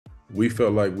we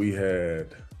felt like we had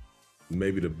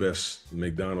maybe the best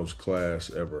McDonald's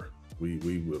class ever.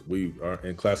 We are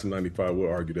in class of '95.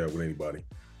 We'll argue that with anybody.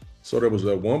 So there was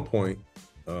at one point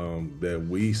that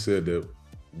we said that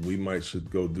we might should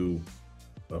go do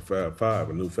a Fab Five,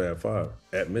 a new Fab Five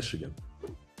at Michigan.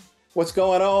 What's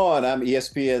going on? I'm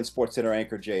ESPN Sports Center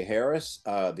anchor Jay Harris.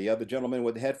 The other gentleman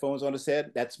with the headphones on his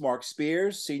head, that's Marc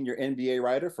Spears, senior NBA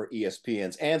writer for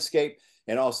ESPN's Andscape,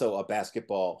 and also a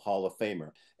basketball Hall of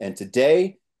Famer. And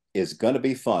today is going to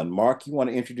be fun. Marc, you want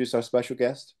to introduce our special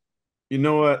guest? You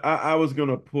know what? I was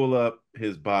gonna pull up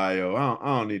his bio. I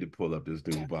don't need to pull up this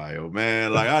dude bio,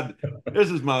 man. This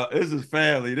is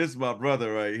family. This is my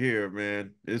brother right here,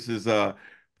 man. This is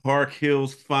Park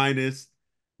Hill's finest,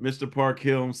 Mr. Park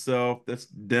Hill himself. That's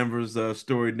Denver's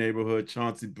storied neighborhood.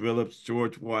 Chauncey Billups,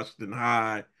 George Washington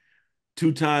High,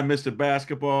 two-time Mr.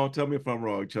 Basketball. Tell me if I'm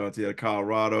wrong, Chauncey, out of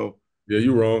Colorado. Yeah,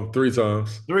 you wrong 3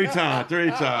 times. Three time. All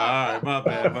right, my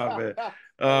bad.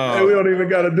 Hey, we don't even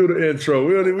got to do the intro.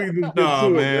 We can just get No, to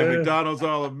it, man. man. McDonald's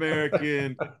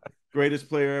All-American, greatest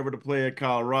player ever to play at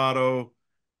Colorado,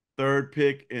 third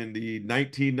pick in the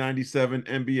 1997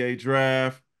 NBA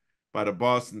draft by the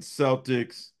Boston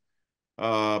Celtics,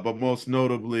 but most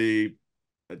notably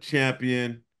a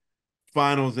champion,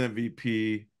 finals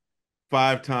MVP,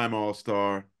 five-time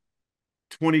All-Star,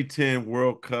 2010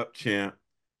 World Cup champ,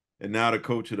 and now the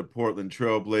coach of the Portland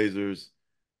Trail Blazers,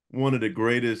 one of the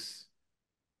greatest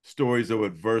stories of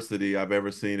adversity I've ever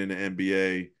seen in the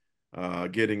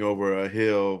NBA, getting over a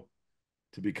hill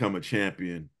to become a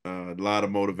champion. A lot of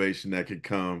motivation that could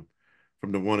come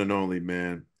from the one and only,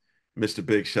 man, Mr.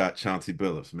 Big Shot Chauncey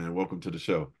Billups, man. Welcome to the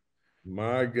show.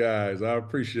 My guys, I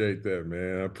appreciate that,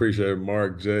 man. I appreciate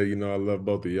Marc, Jay. You know, I love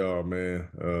both of y'all, man.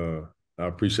 I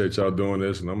appreciate y'all doing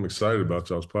this, and I'm excited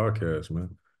about y'all's podcast,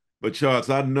 man. But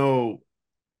Charles, I know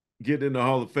getting in the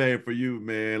Hall of Fame for you,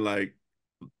 man, like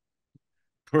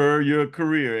per your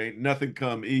career, ain't nothing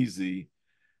come easy.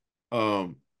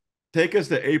 Um, Take us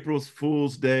to April's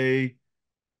Fool's Day.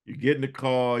 You get in the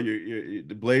car. The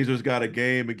Blazers got a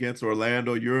game against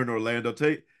Orlando. You're in Orlando.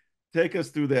 Take us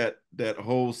through that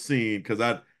whole scene, because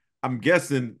I'm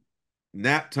guessing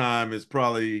nap time is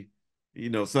probably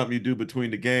something you do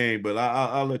between the game. But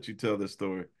I'll let you tell this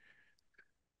story.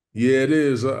 Yeah, it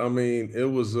is. I mean, it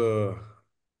was it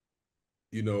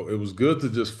was good to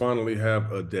just finally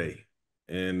have a day.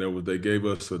 And they gave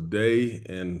us a day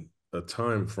and a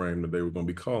time frame that they were going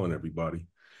to be calling everybody.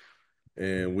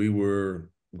 And we were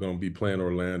going to be playing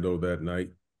Orlando that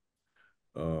night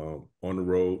on the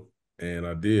road. And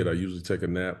I did. I usually take a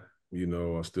nap. You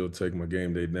know, I still take my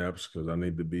game day naps because I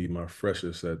need to be my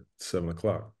freshest at 7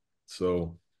 o'clock.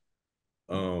 So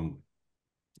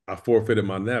I forfeited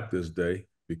my nap this day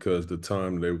because the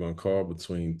time they were going to call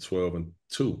between 12 and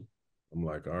 2. I'm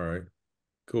like, all right,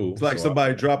 cool. It's like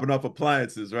somebody dropping off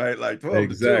appliances, right? Like 12 to 2.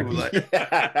 Exactly.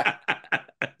 Like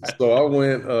So I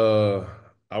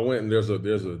went and there's a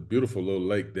beautiful little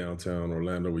lake downtown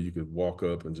Orlando where you could walk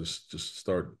up and just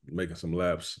start making some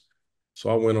laps. So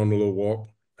I went on a little walk,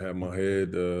 had my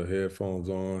headphones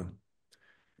on,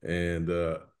 and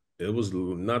it was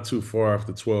not too far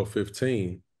after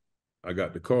 12:15, I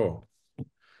got the call.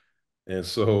 And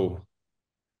so,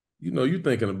 you're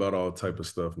thinking about all type of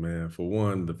stuff, man. For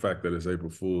one, the fact that it's April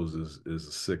Fool's is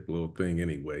a sick little thing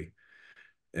anyway.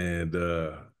 And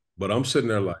but I'm sitting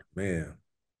there like, man,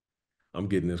 I'm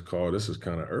getting this call. This is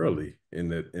kind of early in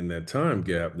that time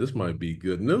gap. This might be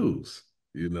good news,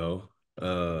 you know.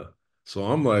 Uh, so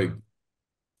I'm like,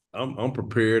 I'm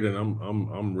prepared and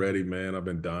I'm ready, man. I've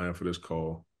been dying for this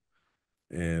call,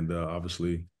 and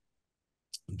obviously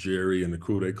Jerry and the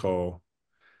crew they call,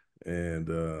 and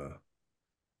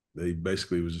they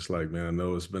basically was just like, man, I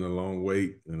know it's been a long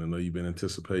wait, and I know you've been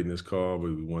anticipating this call, but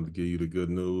we wanted to give you the good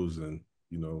news, and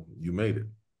you made it.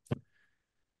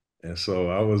 And so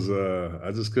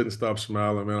I just couldn't stop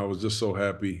smiling, man. I was just so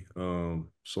happy,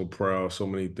 so proud, so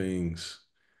many things,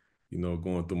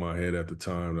 going through my head at the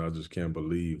time that I just can't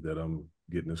believe that I'm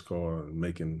getting this call and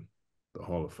making the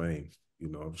Hall of Fame.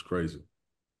 It was crazy.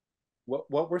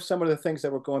 What were some of the things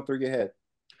that were going through your head?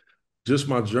 Just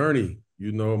my journey,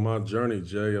 my journey,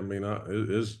 Jay. I mean,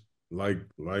 it's like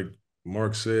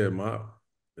Marc said,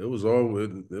 it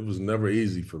was never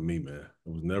easy for me, man.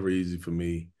 It was never easy for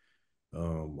me. I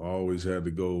always had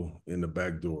to go in the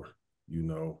back door, you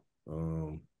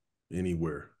know,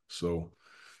 anywhere. So,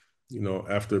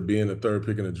 after being the third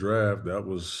pick in the draft, that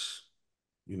was,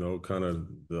 kind of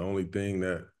the only thing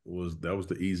that was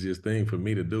the easiest thing for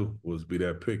me to do was be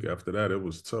that pick. After that, it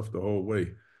was tough the whole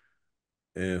way.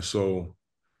 And so,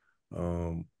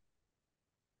 um,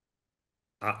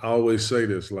 I always say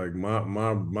this, like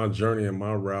my journey and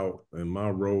my route and my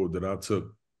road that I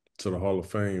took to the Hall of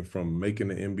Fame from making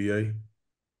the NBA,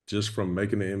 just from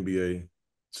making the NBA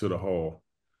to the Hall.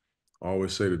 I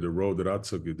always say that the road that I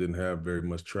took, it didn't have very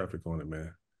much traffic on it,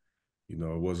 man. You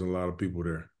know, it wasn't a lot of people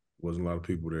there. It wasn't a lot of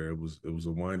people there. It was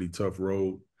a windy, tough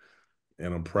road,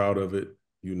 and I'm proud of it.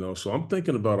 You know, so I'm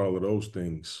thinking about all of those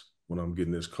things when I'm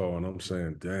getting this call, and I'm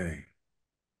saying, dang,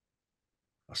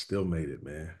 I still made it,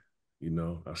 man. You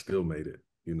know, I still made it.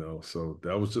 You know, so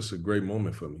that was just a great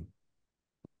moment for me.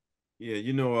 Yeah,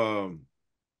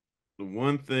 the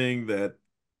one thing that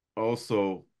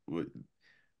also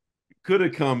could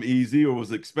have come easy or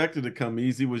was expected to come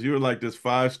easy was you were like this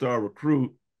five-star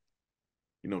recruit.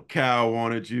 Cal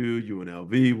wanted you,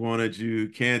 UNLV wanted you,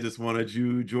 Kansas wanted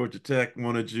you, Georgia Tech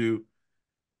wanted you.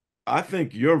 I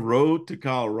think your road to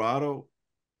Colorado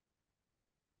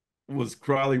was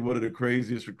probably one of the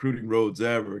craziest recruiting roads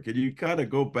ever. Can you kind of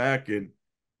go back and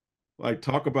like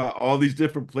talk about all these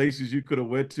different places you could have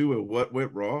went to and what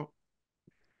went wrong?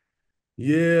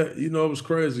 Yeah, it was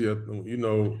crazy.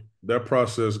 That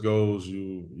process goes,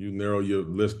 you narrow your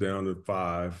list down to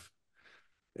five,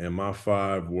 and my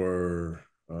five were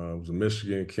it was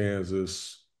Michigan,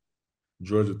 Kansas,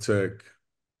 Georgia Tech,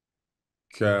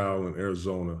 Cal, and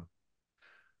Arizona.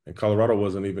 And Colorado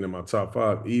wasn't even in my top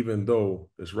five, even though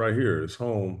it's right here, it's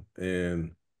home.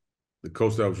 And the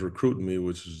coach that was recruiting me,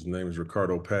 which his name is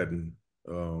Ricardo Patton,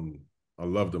 um, I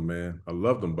loved him, man. I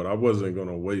loved him, but I wasn't going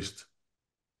to waste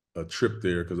a trip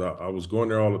there because I was going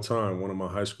there all the time. One of my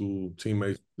high school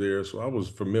teammates there, so I was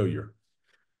familiar.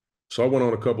 So I went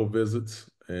on a couple visits,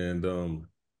 and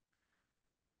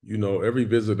every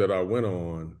visit that I went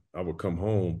on, I would come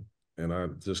home, and I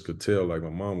just could tell like my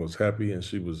mom was happy and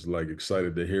she was like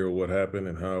excited to hear what happened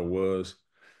and how it was,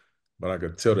 but I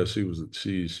could tell that she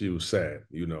was sad,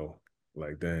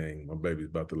 like dang, my baby's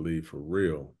about to leave for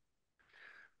real.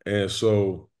 And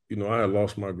so, I had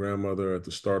lost my grandmother at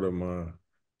the start of my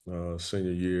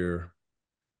senior year,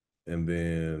 and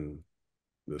then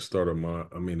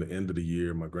the end of the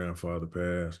year, my grandfather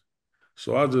passed.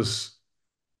 So I just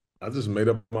made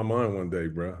up my mind one day,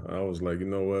 bro. I was like, you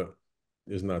know what?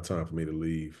 It's not time for me to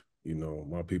leave.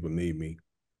 My people need me.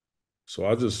 So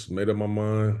I just made up my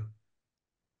mind.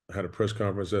 I had a press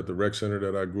conference at the rec center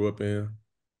that I grew up in.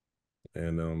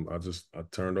 And I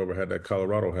turned over, had that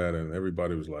Colorado hat, and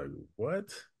everybody was like,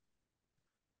 what?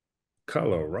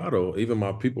 Colorado? Even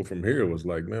my people from here was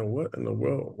like, man, what in the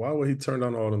world? Why would he turn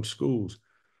down all them schools?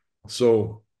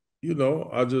 So,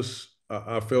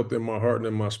 I felt in my heart and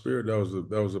in my spirit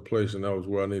that was a place and that was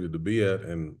where I needed to be at.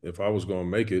 And if I was gonna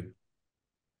make it,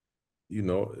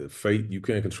 fate, you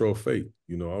can't control fate.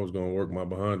 I was gonna work my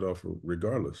behind off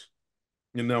regardless.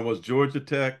 And now was Georgia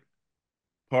Tech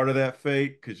part of that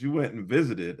fate? Because you went and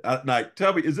visited. Like,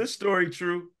 tell me, is this story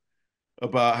true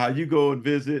about how you go and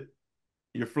visit,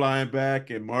 you're flying back,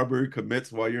 and Marbury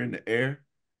commits while you're in the air?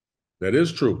 That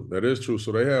is true. That is true.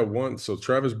 So they had one. So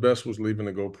Travis Best was leaving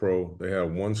to go pro. They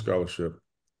had one scholarship,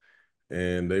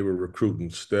 and they were recruiting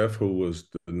Steph, who was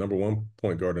the number one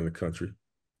point guard in the country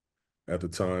at the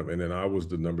time, and then I was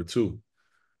the number two.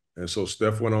 And so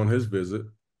Steph went on his visit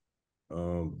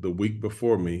the week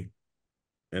before me,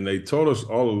 and they told us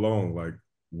all along, like,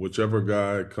 whichever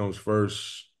guy comes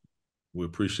first, we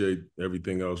appreciate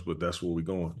everything else, but that's where we're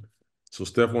going. So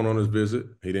Steph went on his visit.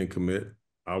 He didn't commit.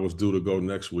 I was due to go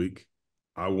next week.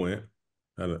 I went,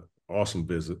 had an awesome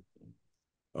visit.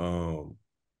 Um,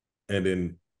 and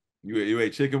then You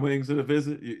ate chicken wings at a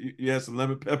visit? You had some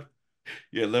lemon pepper?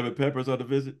 You had lemon peppers on the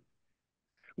visit?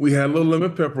 we had a little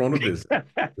lemon pepper on the visit.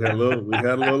 We had a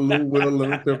little Will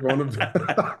lemon pepper on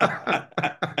the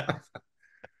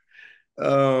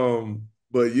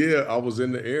but yeah, I was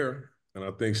in the air, and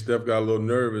I think Steph got a little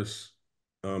nervous.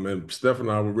 And Steph and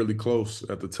I were really close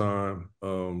at the time,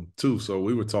 too. So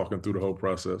we were talking through the whole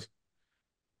process.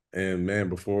 And man,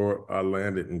 before I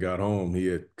landed and got home, he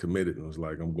had committed and was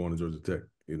like, "I'm going to Georgia Tech."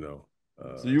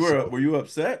 So you So were you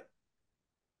upset?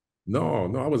 no,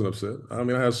 no, I wasn't upset. I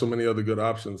mean, I had so many other good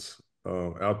options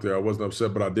out there. I wasn't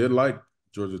upset, but I did like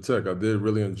Georgia Tech. I did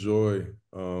really enjoy.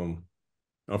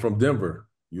 I'm from Denver.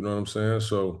 You know what I'm saying?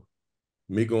 So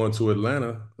me going to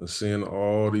Atlanta and seeing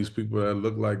all these people that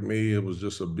look like me, it was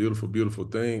just a beautiful, beautiful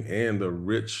thing. And the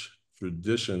rich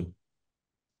tradition,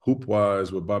 hoop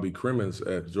wise, with Bobby Crimmins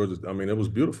at Georgia. I mean, it was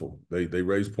beautiful. They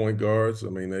raised point guards. I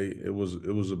mean, it was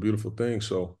a beautiful thing.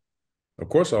 So of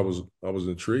course I was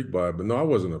intrigued by it, but no, I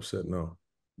wasn't upset. No.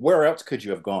 Where else could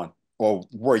you have gone? Or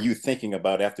were you thinking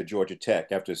about after Georgia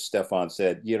Tech, after Stephon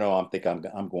said,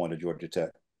 I'm going to Georgia Tech?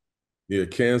 Yeah,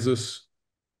 Kansas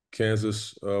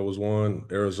was one.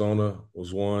 Arizona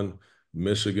was one.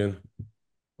 Michigan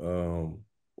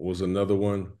was another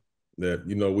one that,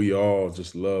 we all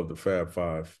just loved the Fab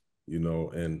Five,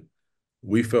 and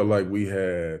we felt like we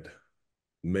had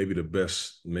maybe the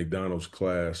best McDonald's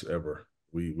class ever.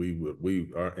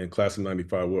 We are in class of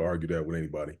 '95. We'll argue that with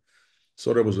anybody.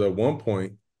 So there was at one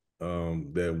point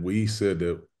that we said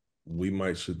that we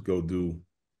might should go do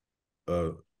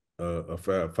a, a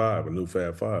Fab Five, a new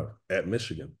Fab Five at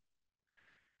Michigan,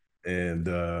 and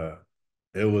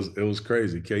it was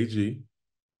crazy. KG,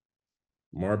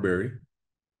 Marbury,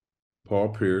 Paul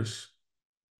Pierce,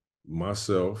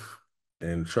 myself,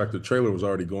 and Tractor Trailer was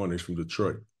already going. He's from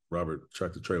Detroit. Robert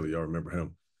Tractor Trailer, y'all remember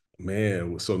him?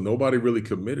 Man, so nobody really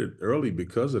committed early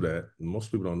because of that.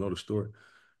 Most people don't know the story.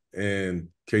 And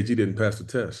KG didn't pass the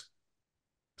test.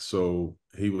 So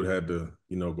he would have to,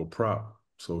 go prop.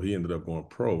 So he ended up going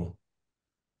pro.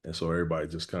 And so everybody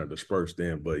just kind of dispersed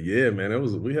then. But yeah,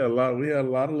 man, we had a lot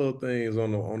of little things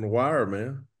on the wire,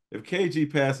 man. If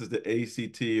KG passes the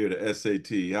ACT or the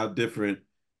SAT, how different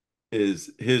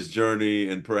is his journey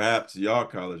and perhaps y'all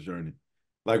college journey?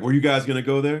 Like, were you guys gonna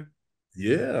go there?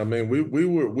 Yeah, I mean, we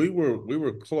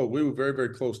were close. We were very, very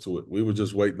close to it. We were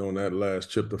just waiting on that last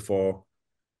chip to fall.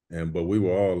 But we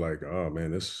were all like, oh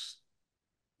man,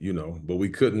 but we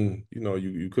couldn't,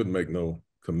 you couldn't make no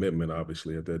commitment,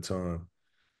 obviously, at that time.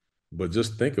 But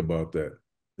just think about that,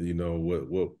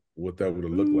 what that would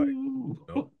have looked like, Ooh.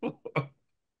 you know, and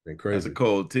That's a crazy.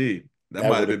 cold team. That That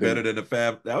might have would have been better been than the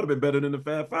Fab. That would have been better than the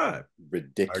Fab Five. I agree.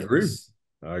 ridiculous.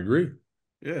 I agree.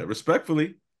 Yeah,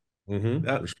 respectfully, that would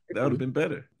have Respectfully. been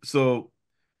better. So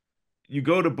you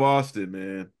go to Boston,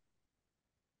 man,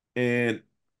 and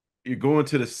you're going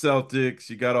to the Celtics.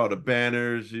 You got all the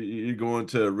banners. You're going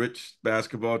to a rich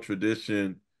basketball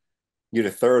tradition. You're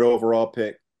the third overall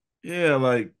pick. Yeah,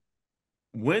 like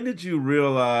when did you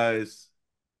realize,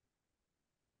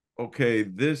 okay,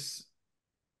 there's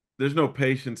no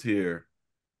patience here?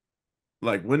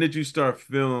 Like when did you start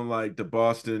feeling like the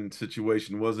Boston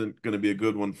situation wasn't going to be a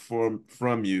good one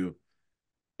from you?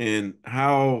 And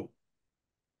how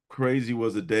crazy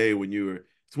was a day when you were?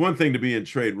 It's one thing to be in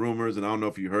trade rumors, and I don't know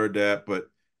if you heard that, but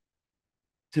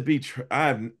to be,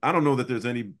 I don't know that there's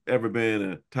any ever been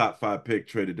a top five pick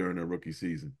traded during a rookie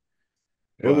season.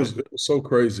 It But was, it was so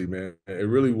crazy, man. It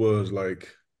really was like,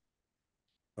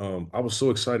 I was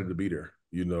so excited to be there.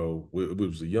 It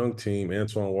was a young team.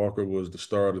 Antoine Walker was the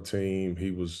star of the team. He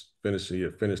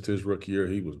had finished his rookie year.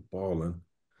 He was balling.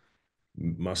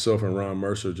 Myself and Ron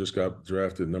Mercer just got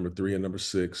drafted number 3 and number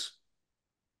 6.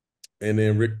 And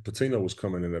then Rick Pitino was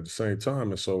coming in at the same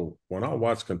time. And so when I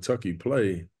watched Kentucky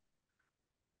play,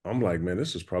 I'm like, man,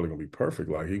 this is probably gonna be perfect.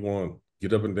 Like he want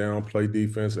get up and down, play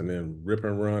defense, and then rip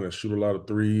and run and shoot a lot of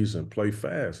threes and play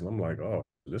fast. And I'm like, oh,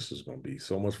 this is gonna be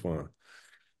so much fun.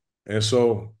 And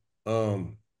so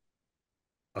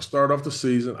I started off the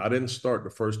season. I didn't start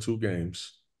the first 2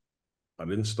 games. I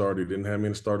didn't start. He didn't have me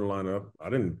in the starting lineup.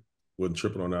 Wasn't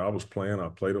tripping on that. I was playing. I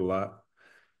played a lot.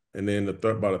 And then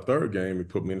by the third game, he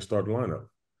put me in the starting lineup.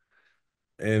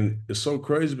 And it's so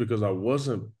crazy because I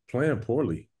wasn't playing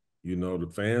poorly.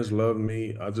 The fans loved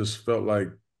me. I just felt like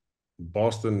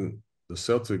Boston, the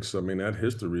Celtics, I mean, that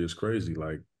history is crazy.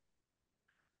 Like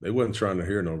they wasn't trying to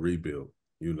hear no rebuild,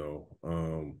 you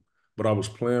know. But I was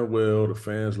playing well. The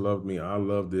fans loved me. I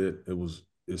loved it.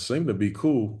 It seemed to be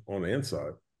cool on the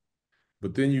inside.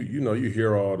 But then you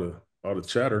hear all the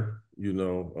chatter,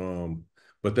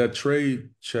 but that trade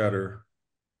chatter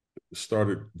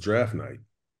started draft night.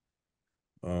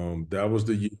 That was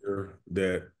the year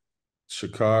that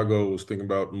Chicago was thinking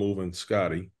about moving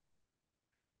Scotty,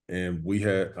 and we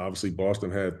had obviously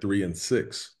Boston had 3 and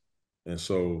 6, and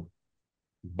so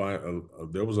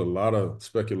there was a lot of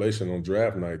speculation on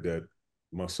draft night that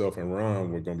myself and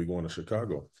Ron were going to be going to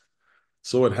Chicago.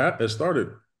 So it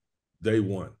started day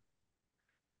one,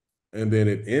 and then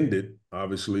it ended.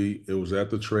 Obviously, it was at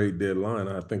the trade deadline.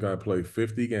 I think I played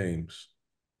 50 games,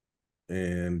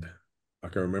 and I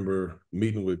can remember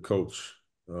meeting with Coach,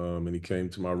 and he came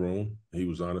to my room. He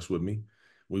was honest with me.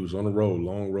 We was on a road,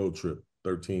 long road trip,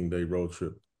 13-day road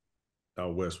trip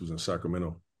out west. Was in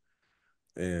Sacramento,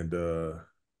 and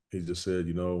he just said,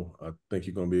 I think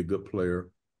you're going to be a good player,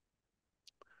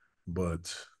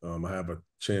 but I have a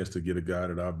chance to get a guy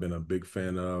that I've been a big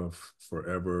fan of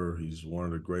forever. He's one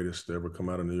of the greatest to ever come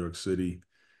out of New York City.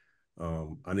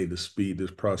 I need to speed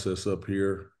this process up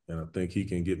here, and I think he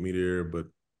can get me there.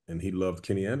 And he loved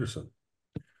Kenny Anderson,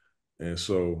 and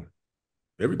so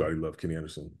everybody loved Kenny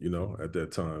Anderson, at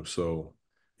that time. So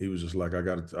he was just like, I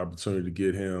got an opportunity to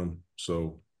get him.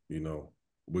 So,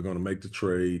 we're going to make the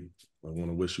trade. I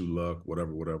want to wish you luck,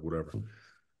 whatever, whatever, whatever.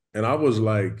 And I was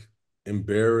like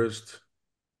embarrassed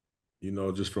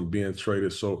just from being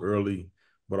traded so early,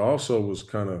 but also was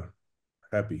kind of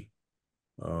happy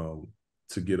um,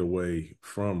 to get away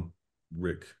from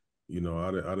Rick. I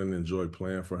didn't enjoy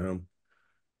playing for him.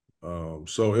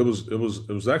 So it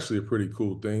was actually a pretty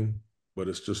cool thing, but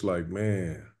it's just like,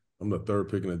 man, I'm the third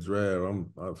pick in the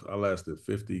draft. I lasted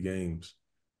 50 games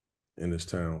in this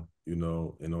town, and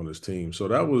on this team. So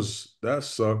that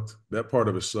sucked. That part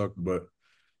of it sucked, but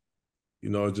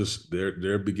just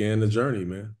there began the journey,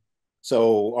 man.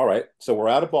 So, all right. So we're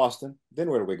out of Boston. Then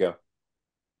where do we go?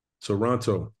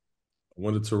 Toronto. I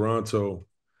went to Toronto,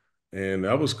 and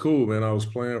that was cool, man. I was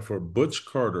playing for Butch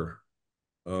Carter.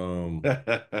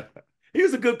 He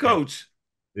was a good coach.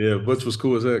 Yeah, Butch was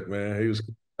cool as heck, man. He was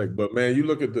cool as heck. But man, you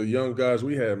look at the young guys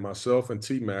we had. Myself and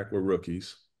T Mac were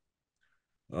rookies.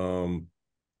 Um,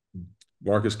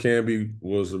 Marcus Camby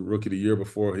was a rookie the year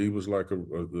before. He was like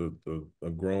a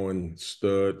growing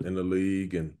stud in the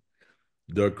league, and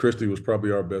Doug Christie was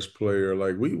probably our best player.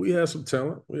 Like we had some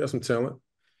talent. We had some talent.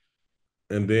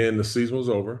 And then the season was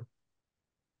over,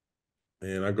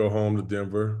 and I go home to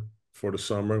Denver for the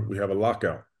summer. We have a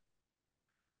lockout,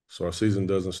 so our season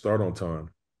doesn't start on time.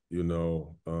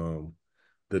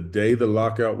 The day the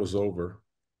lockout was over,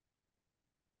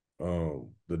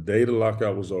 the day the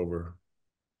lockout was over,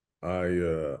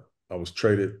 I was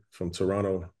traded from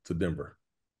Toronto to Denver.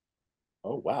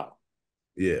 Oh, wow.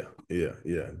 Yeah, yeah,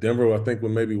 yeah. Denver, I think,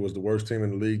 maybe was the worst team in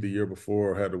the league the year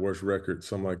before, or had the worst record,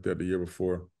 something like that, the year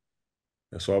before.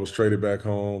 And so I was traded back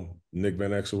home. Nick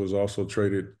Van Exel was also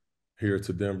traded here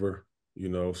to Denver.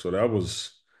 So that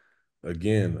was,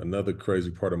 again, another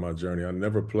crazy part of my journey. I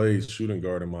never played shooting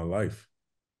guard in my life.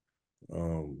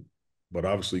 But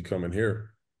obviously coming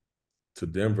here to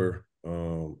Denver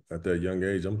at that young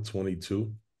age, I'm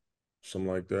 22, something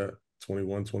like that,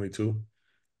 21, 22.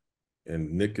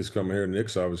 And Nick is coming here.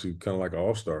 Nick's obviously kind of like an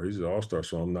all-star. He's an all-star,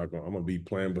 so I'm gonna be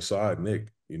playing beside Nick,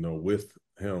 with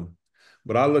him.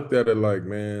 But I looked at it like,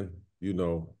 man,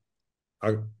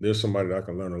 there's somebody that I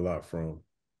can learn a lot from,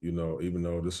 even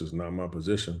though this is not my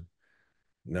position.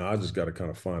 Now I just got to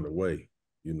kind of find a way,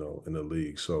 in the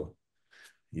league. So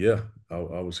yeah, I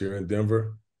was here in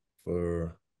Denver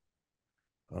for,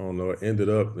 I don't know,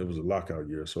 it was a lockout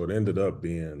year. So it ended up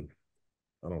being,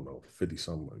 I don't know, 50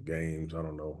 some games. I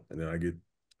don't know. And then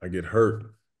I get hurt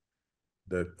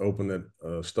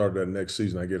start that next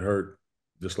season. I get hurt,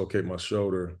 dislocate my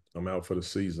shoulder. I'm out for the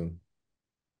season.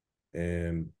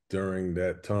 And during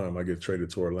that time, I get traded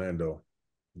to Orlando.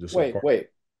 Just a Wait, part, wait,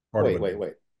 part of wait, it. wait,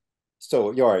 wait.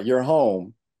 So you're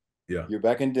home. Yeah. You're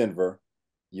back in Denver.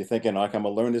 You're thinking, like, I'm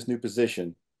gonna learn this new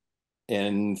position,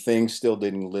 and things still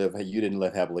didn't live. You didn't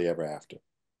live happily ever after.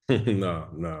 No,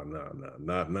 no, no,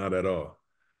 no, not at all.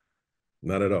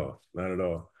 Not at all. Not at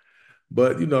all.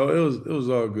 But it was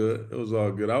all good. It was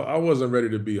all good. I wasn't ready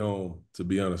to be home, to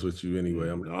be honest with you anyway.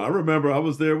 No, I remember I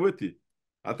was there with you.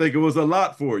 I think it was a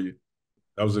lot for you.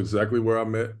 That was exactly where I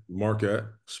met Marc at,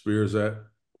 Spears at.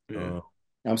 Yeah. Uh,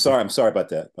 I'm he, sorry. I'm sorry about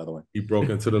that, by the way. he broke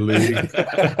into the league.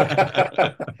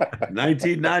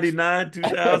 1999,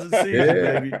 2000 season, Yeah,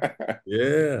 baby.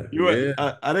 yeah, You were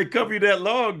yeah. I didn't cover you that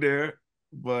long there,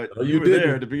 but Oh, you you were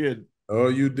there at didn't. the beginning. Oh,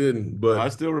 you didn't. No, I But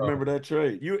still remember that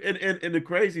trade. You and the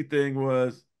crazy thing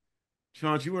was,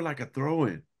 Chauncey, you were like a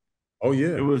throw-in. oh It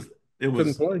yeah, was it couldn't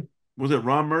was play. was it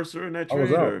Ron Mercer in that I was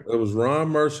trade out. or It was Ron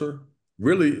Mercer.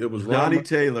 Really, it was Ron Johnny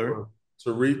Mercer Taylor or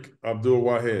Tariq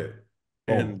Abdul-Waheed.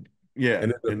 Boom. and yeah,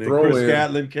 And then the and then Chris throw-ins,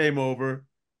 Gatlin came over.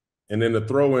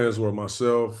 were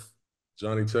myself,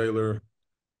 Johnny Taylor,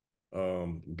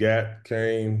 Gat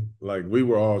came. Like we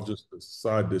were all just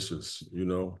side dishes.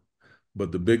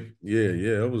 But the big, yeah,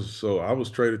 yeah, it was. So I was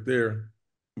traded there.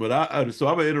 But so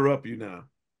I'm gonna interrupt you now.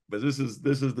 But this is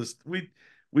the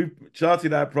we Chauncey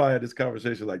and I probably had this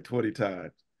conversation like 20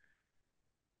 times.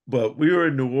 But we were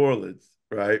in New Orleans,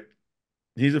 right?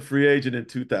 He's a free agent in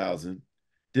 2000.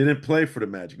 Didn't play for the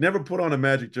Magic. Never put on a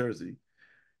Magic jersey.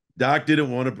 Doc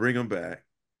didn't want to bring him back.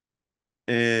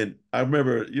 And I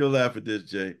remember, you'll laugh at this,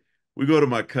 Jay. We go to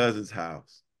my cousin's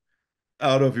house. I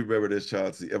don't know if you remember this,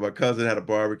 Chauncey. And my cousin had a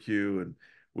barbecue, and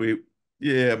we,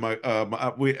 yeah,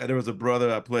 there was a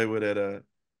brother I played with at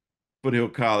Foothill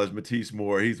College, Matisse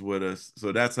Moore. He's with us,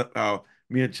 so that's how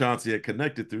me and Chauncey had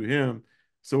connected through him.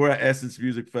 So we're at Essence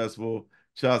Music Festival.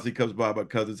 Chauncey comes by my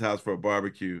cousin's house for a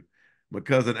barbecue. My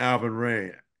cousin Alvin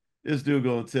Rain, this dude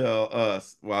gonna tell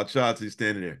us while Chauncey's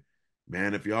standing there,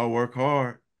 man, if y'all work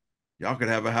hard, y'all could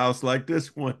have a house like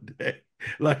this one day.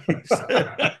 Like he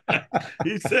said,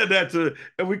 he said that to,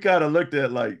 and we kind of looked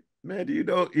at like, man, do you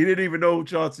know? He didn't even know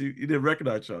Chauncey. He didn't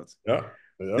recognize Chauncey. Yeah,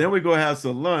 yeah. Then we go have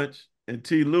some lunch, and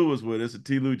T. Lou was with us, and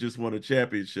T. Lou just won a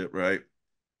championship, right?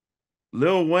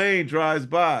 Lil Wayne drives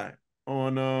by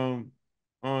on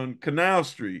Canal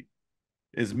Street.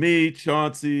 It's me,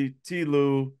 Chauncey, T.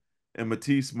 Lou, and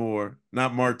Matisse Moore,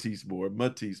 not Martise Moore,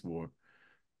 Matisse Moore.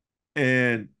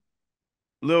 And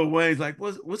Lil Wayne's like,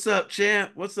 what's up,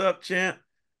 champ? What's up, champ?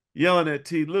 Yelling at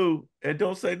T. Lou and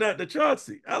don't say nothing to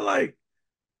Chauncey. I like,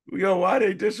 yo, why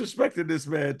they disrespecting this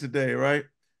man today, right?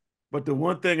 But the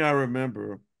one thing I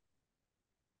remember,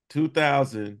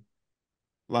 2000,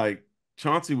 like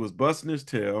Chauncey was busting his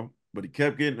tail, but he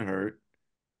kept getting hurt.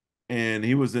 And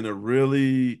he was in a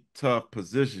really tough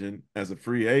position as a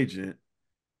free agent.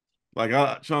 Like,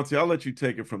 Chauncey, I'll let you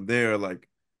take it from there. Like,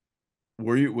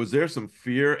 was there some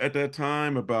fear at that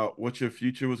time about what your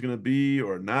future was going to be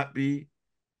or not be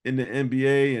in the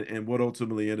NBA and what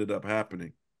ultimately ended up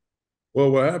happening?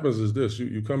 Well, what happens is this: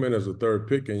 you come in as a third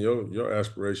pick, and your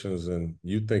aspirations, and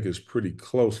you think it's pretty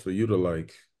close for you to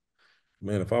like,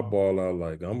 man, if I ball out,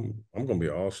 like I'm gonna be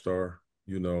an all-star.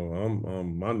 You know,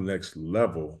 I'm my next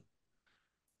level,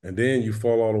 and then you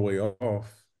fall all the way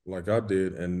off like I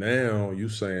did, and now you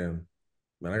saying,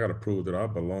 man, I got to prove that I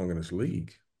belong in this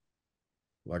league.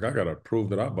 Like I got to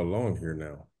prove that I belong here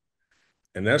now,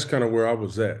 and that's kind of where I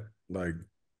was at. Like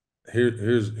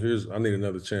here's I need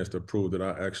another chance to prove that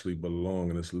I actually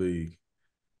belong in this league.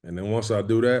 And then once I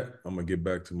do that, I'm gonna get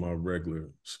back to my regular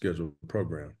scheduled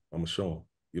program. I'm gonna show them,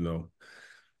 you know.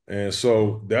 And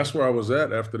so that's where I was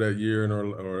at after that year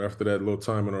or after that little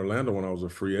time in Orlando when I was a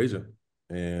free agent,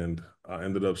 and I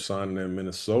ended up signing in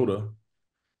Minnesota,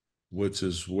 which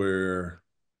is where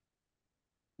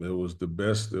it was the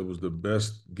best. It was the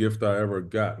best gift I ever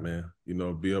got, man. You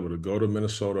know, be able to go to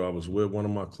Minnesota. I was with one of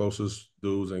my closest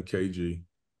dudes in KG.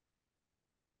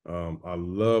 I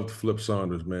loved Flip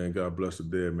Saunders, man. God bless the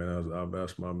dead, man.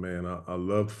 That's my man. I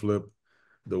loved Flip.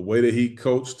 The way that he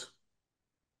coached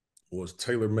was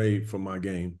tailor made for my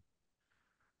game.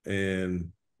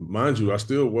 And mind you, I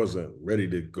still wasn't ready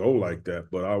to go like that,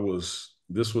 but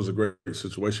this was a great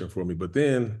situation for me. But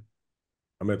then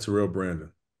I met Terrell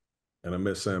Brandon and I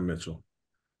met Sam Mitchell.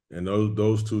 And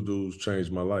those two dudes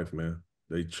changed my life, man.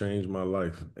 They changed my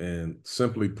life. And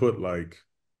simply put, like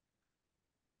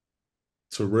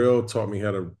Terrell taught me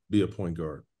how to be a point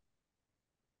guard.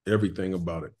 Everything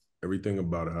about it. Everything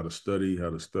about it. How to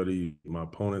study my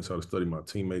opponents, how to study my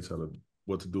teammates,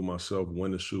 what to do myself,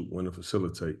 when to shoot, when to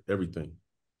facilitate, everything.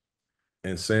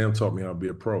 And Sam taught me how to be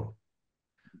a pro.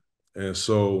 And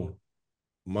so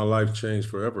my life changed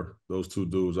forever. Those two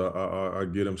dudes. I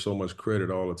give them so much credit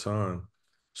all the time.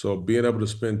 So being able to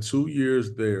spend 2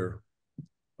 years there,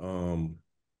 um,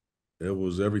 it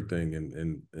was everything.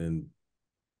 And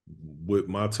with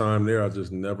my time there, I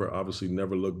just obviously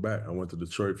never looked back. I went to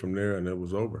Detroit from there, and it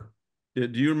was over. Do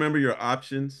you remember your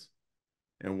options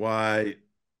and why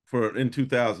for in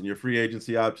 2000, your free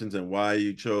agency options and why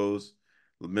you chose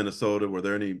Minnesota? Were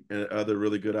there any other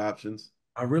really good options?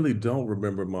 I really don't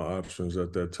remember my options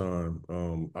at that time.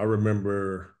 I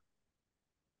remember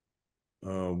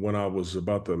when I was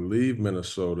about to leave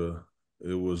Minnesota,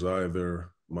 it was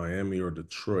either Miami or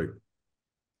Detroit.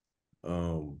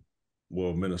 Um,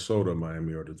 well, Minnesota,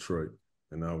 Miami, or Detroit,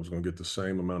 and I was going to get the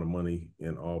same amount of money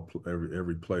in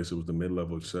every place. It was the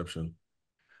mid-level exception,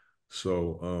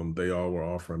 so they all were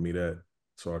offering me that,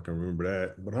 so I can remember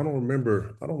that. But I don't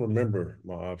remember. I don't remember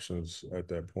my options at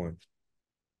that point.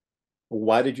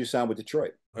 Why did you sign with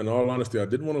Detroit? In all honesty, I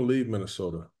didn't want to leave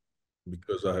Minnesota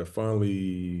because I had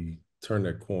finally turned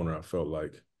that corner. I felt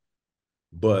like,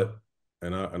 but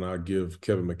and I give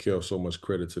Kevin McHale so much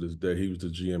credit to this day. He was the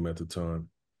GM at the time.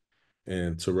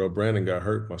 And Terrell Brandon got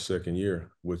hurt my second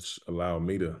year, which allowed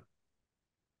me to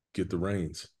get the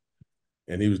reins.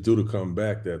 And he was due to come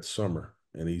back that summer.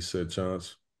 And he said,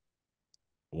 Chance,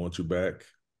 I want you back.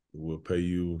 We'll pay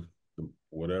you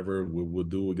whatever. We'll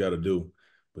do what we got to do.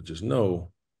 But just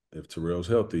know if Terrell's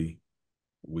healthy,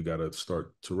 we got to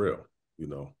start Terrell, you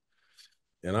know.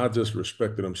 And I just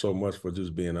respected him so much for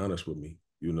just being honest with me,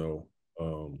 you know.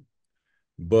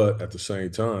 But at the same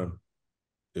time,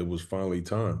 it was finally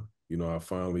time. You know, I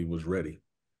finally was ready.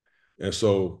 And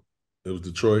so it was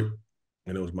Detroit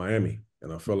and it was Miami.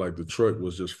 And I felt like Detroit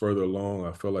was just further along.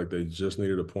 I felt like they just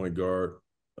needed a point guard.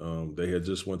 They had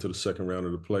just went to the second round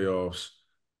of the playoffs.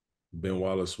 Ben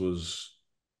Wallace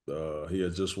he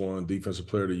had just won Defensive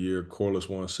Player of the Year. Corliss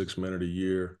won Sixth Man of the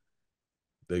Year.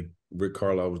 Rick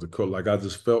Carlisle was the coach. Like I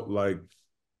just felt like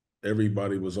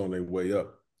everybody was on their way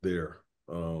up there.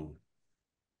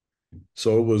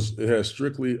 So it had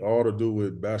strictly all to do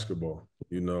with basketball,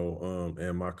 you know,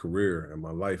 and my career and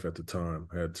my life at the time.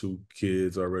 I had 2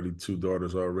 kids already, 2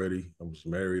 daughters already. I was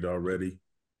married already.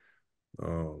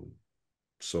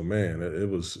 So man, it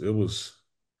was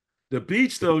The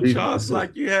beach The though, beach, Charles, that's it.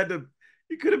 like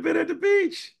you could have been at the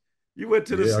beach. You went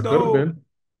to the Yeah, I could have snow. been.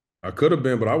 I could have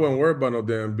been, but I wasn't worried about no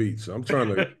damn beach. Yeah,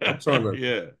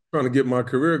 trying to get my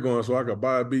career going so I could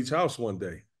buy a beach house one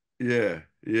day. yeah,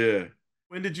 yeah.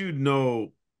 When did you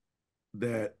know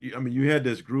that? I mean, you had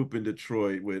this group in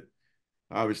Detroit with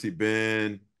obviously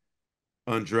Ben,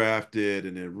 undrafted,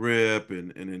 and then Rip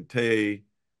and then Tay,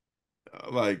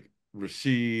 like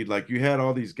Rashid. Like you had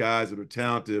all these guys that are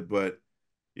talented, but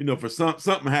for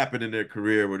something happened in their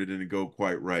career where they didn't go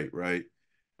quite right, right?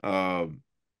 Um,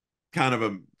 Kind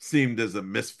of seemed as a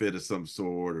misfit of some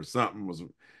sort or something was,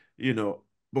 you know.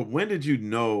 But when did you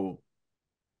know?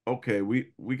 Okay, we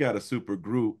got a super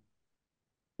group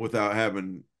without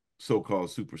having so-called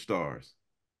superstars.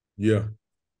 Yeah.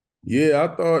 Yeah,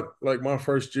 I thought like my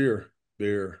first year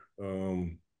there,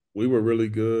 we were really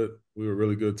good. We were a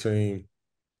really good team.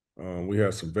 We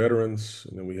had some veterans,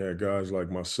 and then we had guys like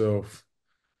myself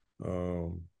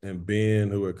and Ben,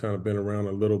 who had kind of been around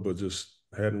a little, but just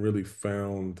hadn't really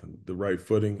found the right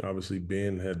footing. Obviously,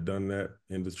 Ben had done that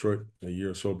in Detroit a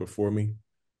year or so before me.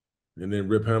 And then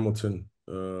Rip Hamilton,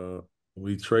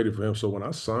 we traded for him. So when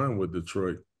I signed with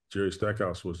Detroit, Jerry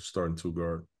Stackhouse was starting two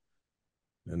guard.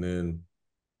 And then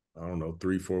I don't know,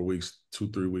 3-4 weeks,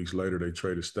 2-3 weeks later, they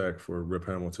traded Stack for Rip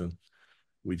Hamilton.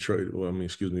 We traded, well, I mean,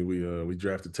 excuse me, we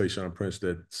drafted Tayshaun Prince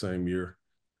that same year.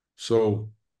 So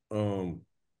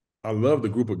I love the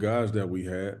group of guys that we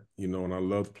had, and I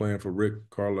loved playing for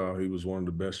Rick Carlisle. He was one of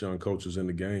the best young coaches in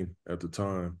the game at the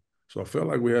time. So I felt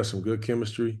like we had some good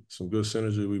chemistry, some good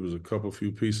synergy. We was a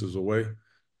few pieces away,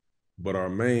 but our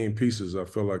main pieces I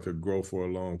felt like could grow for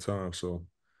a long time. So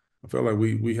I felt like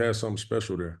we had something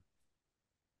special there.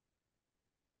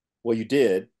 Well, you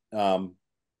did.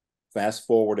 Fast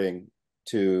forwarding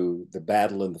to the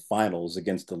battle in the finals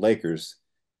against the Lakers,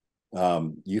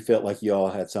 you felt like you all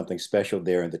had something special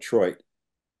there in Detroit,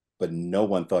 but no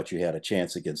one thought you had a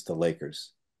chance against the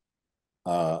Lakers,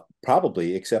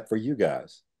 probably except for you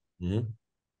guys.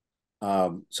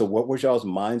 Mm-hmm. So, what was y'all's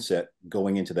mindset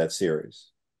going into that series?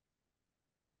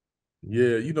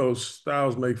 Yeah,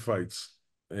 styles make fights.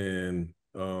 And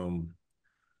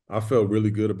I felt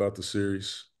really good about the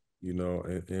series.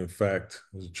 In fact,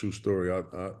 it's a true story.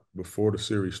 I before the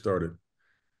series started,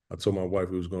 I told my wife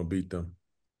we was going to beat them.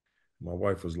 My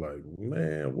wife was like,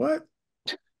 "Man, what?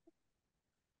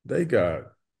 They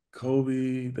got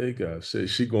Kobe. They got shit."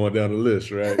 She going down the list,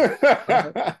 right?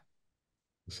 I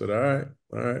said, "All right,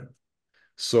 all right."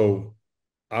 So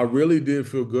I really did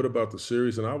feel good about the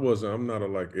series, and I'm not a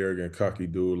like arrogant, cocky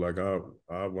dude. Like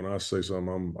when I say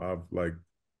something, I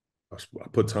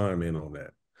put time in on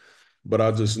that. But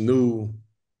I just knew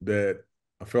that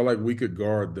I felt like we could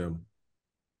guard them.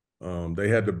 They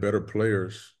had the better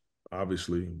players,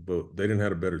 obviously, but they didn't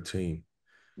have a better team.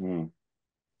 Mm.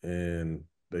 And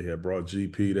they had brought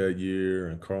GP that year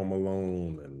and Karl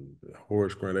Malone and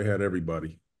Horace Grant. They had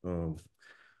everybody.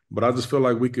 But I just felt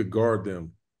like we could guard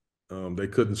them. They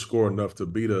couldn't score enough to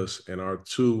beat us. And our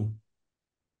two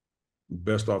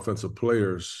best offensive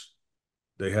players,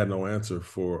 they had no answer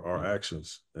for our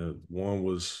actions. And one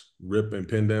was Rip and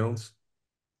pin downs.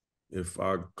 If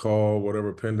I call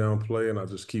whatever pin down play and I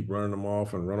just keep running them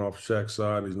off and run off Shaq's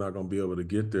side, he's not going to be able to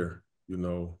get there,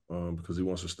 because he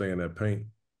wants to stay in that paint.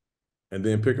 And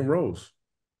then pick and rolls,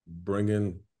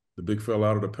 bringing the big fella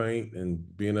out of the paint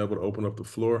and being able to open up the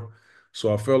floor.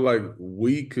 So I felt like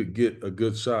we could get a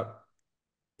good shot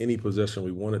any possession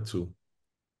we wanted to.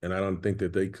 And I don't think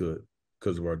that they could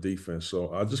because of our defense.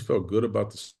 So I just felt good about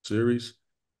the series.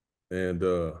 And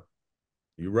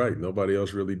you're right, nobody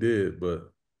else really did,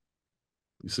 but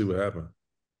you see what happened.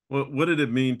 What did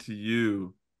it mean to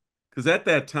you? Because at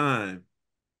that time,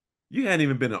 you hadn't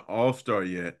even been an all-star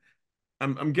yet.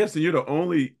 I'm guessing you're the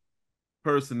only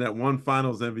person that won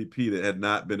Finals MVP that had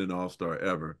not been an all-star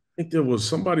ever. I think there was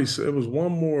somebody said it was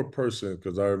one more person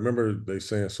because I remember they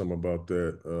saying something about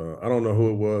that. I don't know who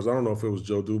it was. I don't know if it was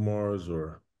Joe Dumars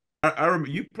or I remember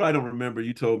you probably don't remember.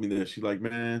 You told me that she like,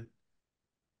 man,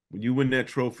 when you win that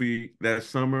trophy that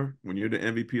summer, when you're the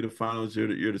MVP of the finals, you're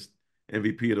the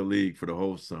MVP of the league for the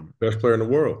whole summer. best player in the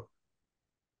world.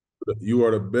 You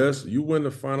are the best. You win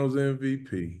the Finals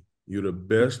MVP. You're the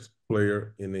best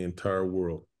player in the entire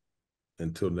world.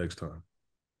 Until next time,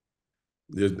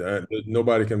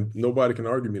 nobody can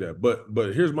argue me that.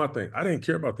 But here's my thing. I didn't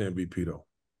care about the MVP though.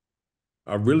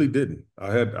 I really didn't.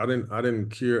 I didn't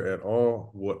care at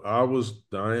all. What I was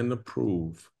dying to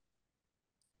prove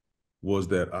was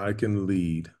that I can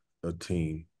lead a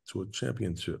team to a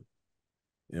championship.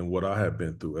 And what I have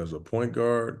been through as a point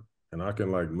guard, and I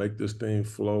can like make this thing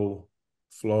flow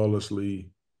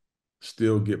flawlessly,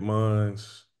 still get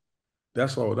mines.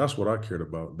 That's all. That's what I cared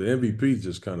about. The MVP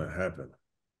just kind of happened.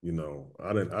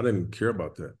 I didn't care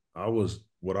about that.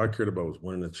 What I cared about was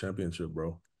winning the championship,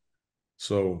 bro.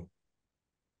 So,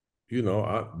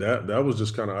 that was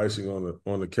just kind of icing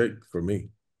on the cake for me.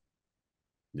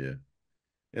 Yeah.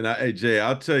 And hey Jay,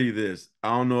 I'll tell you this. I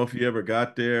don't know if you ever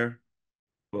got there,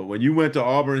 but when you went to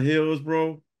Auburn Hills,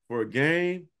 bro, for a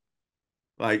game,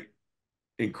 like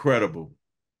incredible.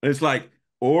 It's like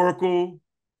Oracle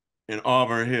and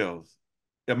Auburn Hills,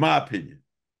 in my opinion.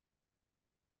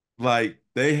 Like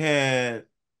they had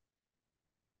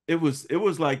it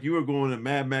was like you were going to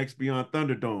Mad Max Beyond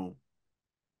Thunderdome.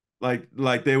 Like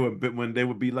they would when they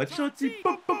would be like Chauncey,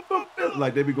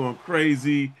 like they'd be going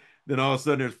crazy. Then all of a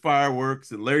sudden there's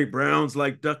fireworks and Larry Brown's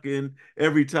like ducking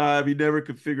every time. He never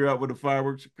could figure out when the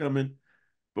fireworks are coming.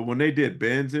 But when they did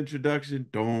Ben's introduction,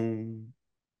 don't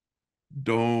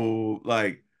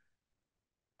like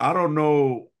I don't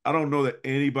know that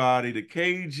anybody, the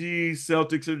KG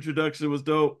Celtics introduction was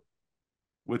dope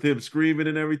with him screaming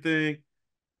and everything.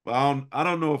 But I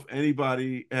don't know if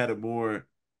anybody had a more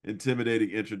intimidating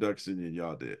introduction than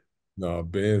y'all did. No,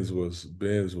 Ben's was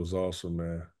awesome,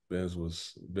 man. Ben's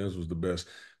was the best.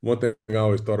 One thing I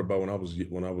always thought about when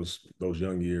I was those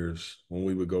young years when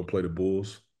we would go play the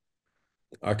Bulls.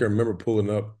 I can remember pulling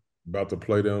up about to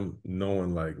play them,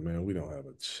 knowing like, man, we don't have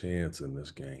a chance in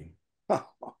this game.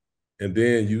 And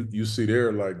then you see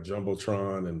there like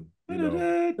Jumbotron and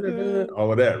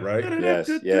all of that, right? Yes,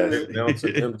 yes.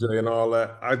 Announcing MJ and all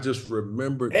that. I just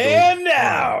remembered those And times.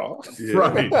 now.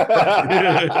 Right.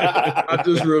 I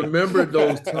just remembered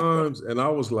those times and I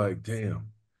was like, damn,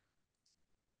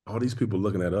 all these people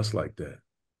looking at us like that.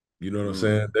 You know what I'm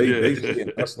saying? They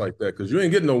seeing Yeah. us like that because you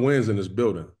ain't getting no wins in this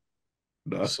building.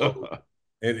 No. So,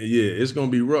 and yeah, it's gonna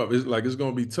be rough. It's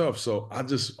gonna be tough. So I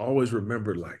just always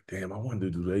remembered, like, damn, I wonder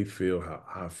do they feel how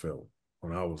I felt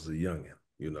when I was a youngin.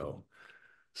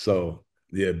 So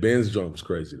yeah, Ben's jump was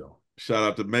crazy though. Shout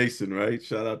out to Mason, right?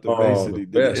 Shout out to Oh, Mason. the He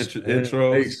did the best, man.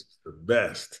 intros. Ace, the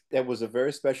best. That was a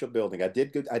very special building. I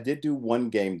did do one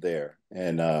game there,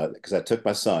 and because I took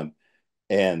my son,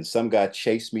 and some guy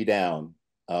chased me down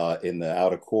in the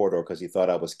outer corridor because he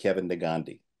thought I was Kevin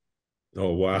Negandhi.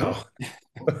 Oh Huh?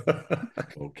 wow.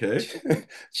 Okay.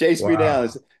 Chased me down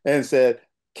Wow. and said,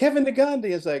 Kevin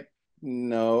Negandhi. It's like,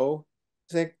 no.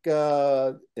 It's like,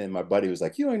 and my buddy was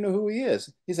like, you don't even know who he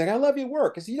is. He's like, I love your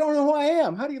work. I said, you don't know who I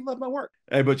am. How do you love my work?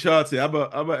 Hey, but Chauncey, I'm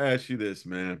gonna ask you this,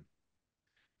 man.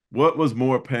 What was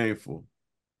more painful?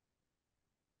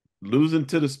 Losing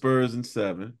to the Spurs in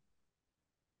 7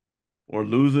 or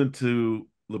losing to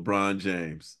LeBron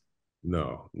James?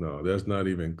 No, no, that's not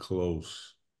even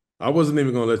close. I wasn't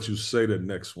even gonna let you say the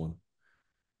next one.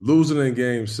 Losing in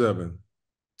game 7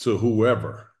 to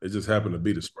whoever. It just happened to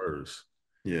be the Spurs.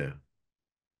 Yeah.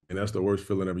 And that's the worst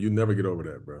feeling ever. You never get over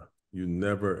that, bro. You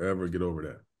never, ever get over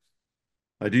that.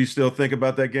 Like, do you still think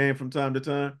about that game from time to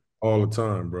time? All the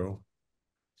time, bro.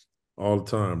 All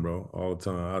the time, bro. All the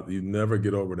time. You never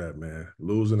get over that, man.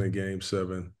 Losing in game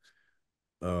 7.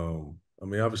 I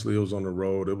mean, obviously it was on the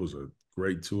road. It was a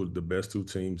great the best two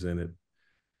teams in it.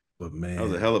 But That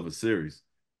was a man, hell of a series.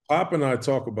 Pop and I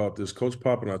talk about this. Coach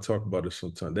Pop and I talk about this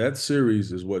sometimes. That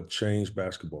series is what changed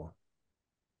basketball.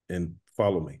 And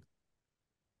follow me.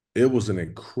 It was an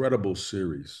incredible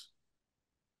series.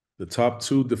 The top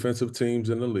two defensive teams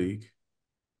in the league,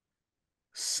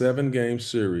 7-game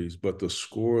series, but the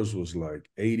scores was like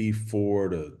 84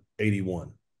 to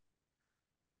 81,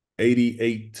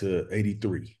 88 to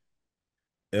 83.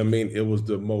 I mean, it was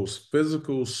the most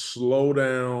physical, slow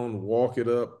down, walk it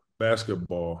up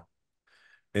basketball.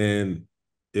 And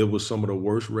it was some of the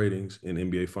worst ratings in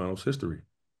NBA Finals history,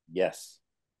 Yes.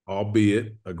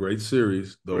 albeit a great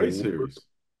series, the Great worst series.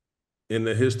 in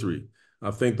the history.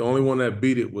 I think the only one that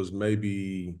beat it was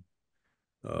maybe,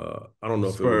 I don't know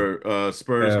if it was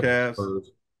Spurs Cavs, Cavs.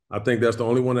 Spurs. I think that's the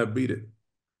only one that beat it.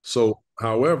 So,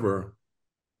 however,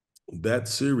 that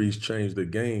series changed the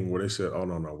game where they said, "Oh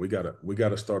no, we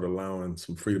gotta start allowing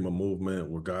some freedom of movement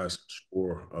where guys can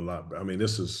score a lot." I mean,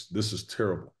 this is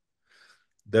terrible.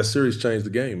 That series changed the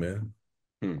game, man.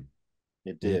 Hmm.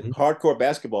 It did. Mhm. Hardcore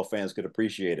basketball fans could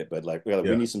appreciate it, but like, we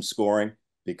Yeah, need some scoring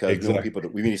because exactly.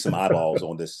 we need some eyeballs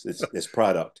on this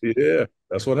product. Yeah,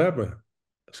 that's what happened.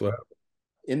 That's what happened.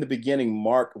 In the beginning,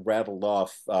 Marc rattled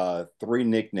off three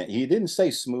nicknames. He didn't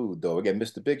say Smooth though. Again,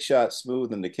 Mr. Big Shot,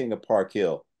 Smooth, and the King of Park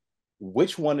Hill.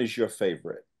 Which one is your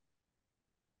favorite?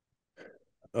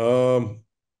 Um,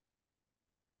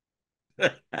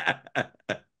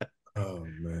 oh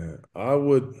man, I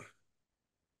would.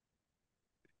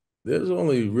 There's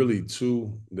only really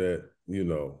two that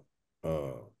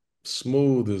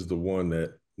Smooth is the one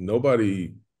that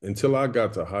nobody until I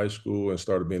got to high school and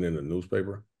started being in the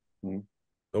newspaper, Mhm.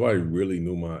 nobody really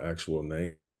knew my actual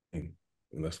name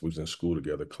unless we was in school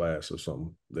together, class or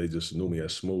something. They just knew me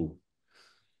as Smooth.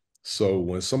 So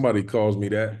when somebody calls me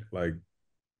that, like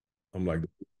I'm like,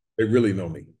 they really know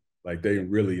me. Like they Yeah.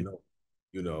 really know,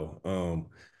 you know.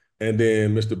 And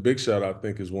then Mr. Big Shot, I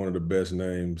think, is one of the best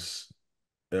names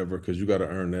ever because you got to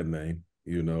earn that name,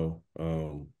 you know.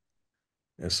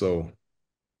 And so,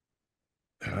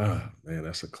 man,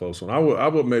 that's a close one. I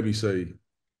would maybe say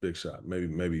Big Shot,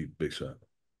 maybe Big Shot.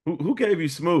 Who gave you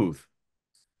Smooth?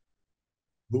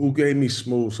 Who gave me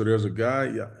Smooth? So there's a guy,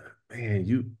 yeah, man,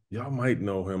 y'all might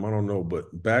know him. I don't know,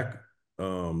 but back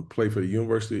played for the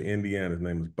University of Indiana. His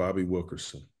name is Bobby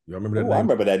Wilkerson. Y'all remember that Oh, I name?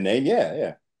 remember that name. Yeah,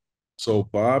 yeah. So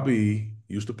Bobby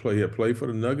used to play. He had played for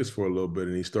the Nuggets for a little bit,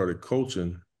 and he started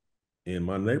coaching in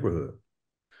my neighborhood.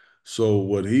 So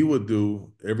what he would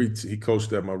do he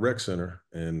coached at my rec center,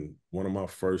 and one of my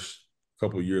first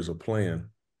couple of years of playing.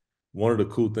 One of the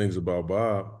cool things about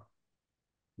Bob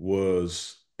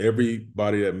was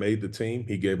everybody that made the team,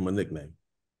 he gave them a nickname.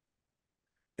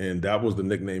 And that was the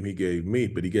nickname he gave me,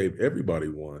 but he gave everybody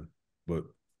one. But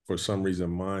for some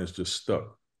reason, mine's just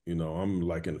stuck. You know, I'm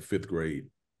like in the fifth grade,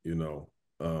 you know,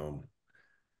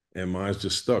 and mine's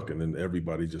just stuck. And then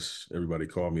everybody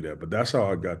called me that. But that's how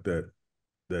I got that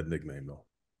nickname though.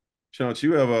 Chauncey,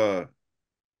 you have a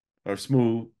or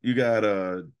Smooth. You got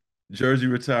a jersey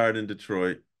retired in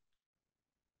Detroit.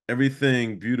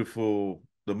 Everything beautiful,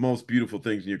 the most beautiful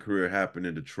things in your career happened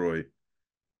in Detroit.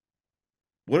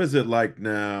 What is it like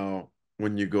now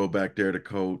when you go back there to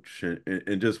coach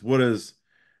and just what does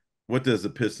the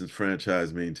Pistons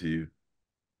franchise mean to you?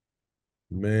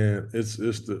 Man, it's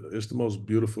the most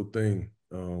beautiful thing.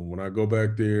 When I go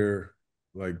back there,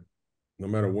 like no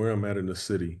matter where I'm at in the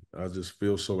city, I just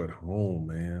feel so at home,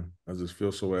 man. I just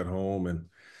feel so at home, and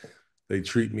they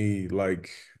treat me like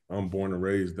I'm born and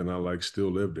raised, and I like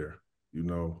still live there. You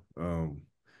know,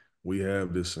 we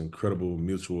have this incredible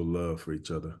mutual love for each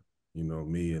other. You know,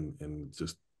 me and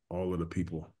just all of the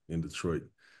people in Detroit,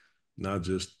 not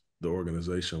just the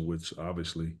organization, which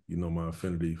obviously you know my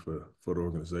affinity for the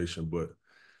organization, but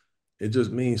it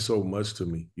just means so much to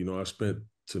me. You know, I spent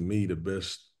to me the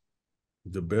best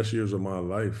years of my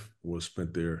life was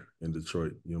spent there in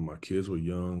Detroit. You know, my kids were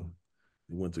young.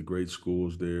 We went to great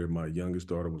schools there. My youngest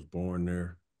daughter was born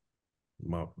there.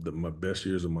 My best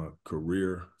years of my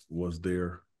career was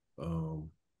there. Um,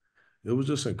 it was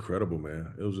just incredible,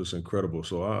 man. It was just incredible.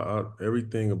 So I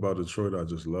everything about Detroit, I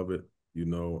just love it. You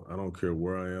know, I don't care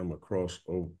where I am across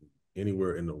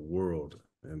anywhere in the world,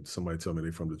 and somebody tell me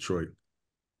they from Detroit.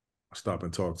 I stop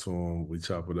and talk to them. We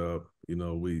chop it up. You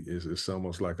know, it's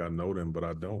almost like I know them, but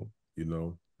I don't. You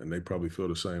know, and they probably feel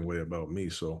the same way about me.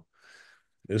 So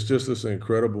it's just this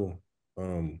incredible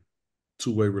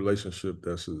two-way relationship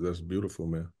that's beautiful,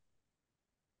 man.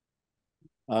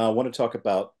 I want to talk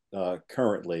about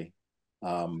currently.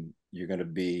 You're going to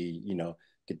be,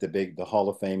 get the Hall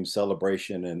of Fame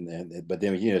celebration, and but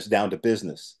then it's down to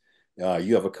business.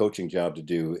 You have a coaching job to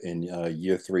do in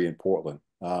year three in Portland.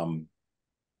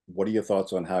 What are your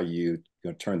thoughts on how you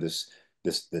turn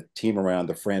the team around,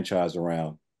 the franchise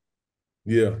around?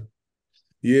 Yeah,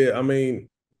 yeah. I mean,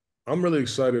 I'm really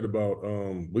excited about.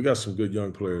 We got some good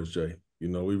young players, Jay. You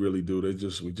know, we really do. We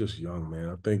just young, man.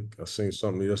 I think I seen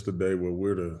something yesterday where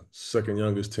we're the second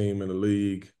youngest team in the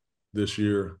league this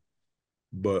year.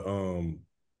 But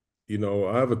you know,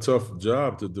 I have a tough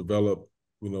job to develop.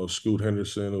 You know, Scoot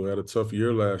Henderson, who had a tough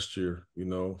year last year. You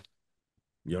know,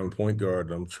 young point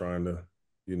guard. I'm trying to,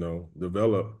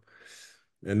 develop.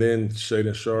 And then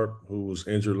Shaden Sharp, who was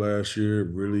injured last year,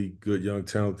 really good young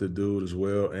talented dude as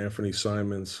well. Anthony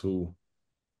Simons, who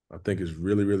I think is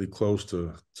really, really close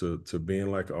to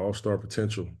being like an all-star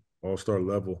potential, all-star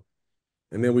level.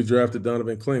 And then we drafted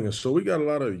Donovan Clingan. So we got a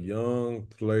lot of young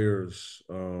players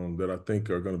that I think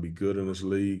are going to be good in this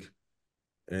league.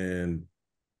 And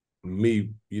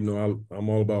me, I'm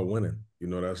all about winning. You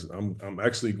know, I'm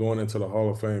actually going into the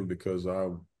Hall of Fame because I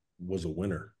was a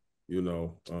winner, you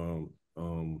know.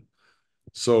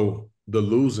 So the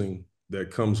losing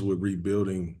that comes with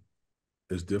rebuilding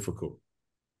is difficult.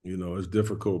 You know, it's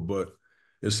difficult, but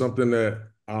it's something that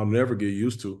I'll never get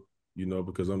used to,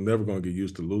 because I'm never going to get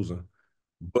used to losing.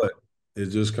 But it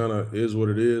just kind of is what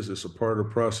it is. It's a part of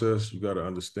the process. You got to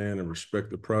understand and respect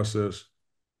the process.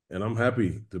 And I'm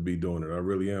happy to be doing it. I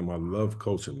really am. I love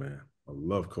coaching, man. I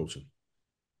love coaching.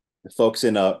 The folks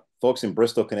in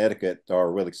Bristol, Connecticut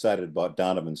are really excited about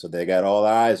Donovan, so they got all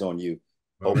their eyes on you,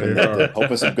 Oh, they are.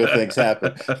 hoping some good things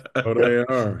happen. Oh, they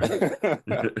are.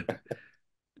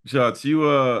 Shots,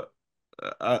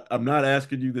 I'm not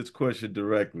asking you this question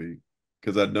directly,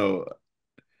 because I know.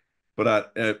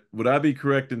 But would I be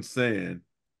correct in saying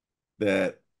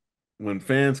that when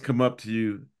fans come up to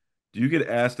you, do you get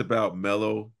asked about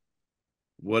Melo?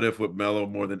 What if with Melo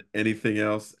more than anything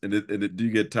else? Do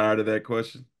you get tired of that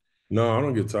question? No, I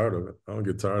don't get tired of it. I don't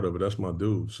get tired of it. That's my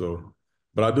dude. So,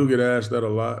 but I do get asked that a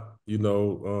lot.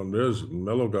 There's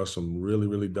Melo got some really,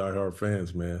 really diehard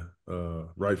fans, man.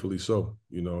 Rightfully so.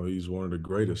 He's one of the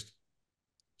greatest.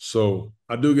 So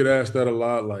I do get asked that a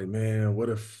lot. Like, man, what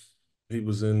if he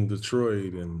was in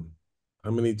Detroit and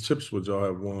how many chips would y'all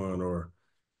have won? Or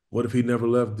what if he never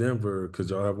left Denver? Could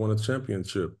y'all have won a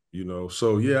championship?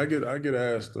 So yeah, I get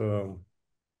asked a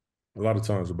lot of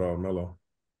times about Melo.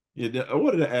 Yeah, I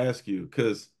wanted to ask you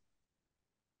because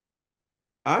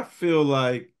I feel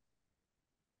like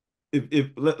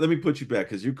if let me put you back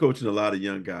because you're coaching a lot of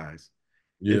young guys.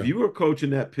 If Yeah, you were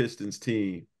coaching that Pistons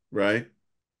team, right?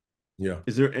 yeah.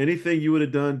 Is there anything you would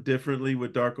have done differently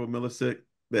with Darko Milicic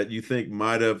that you think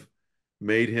might have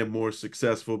made him more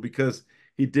successful? Because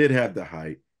he did have the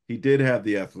height, he did have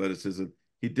the athleticism,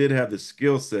 he did have the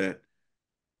skill set,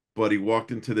 but he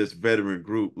walked into this veteran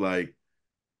group. Like,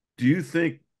 do you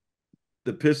think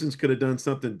the Pistons could have done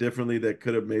something differently that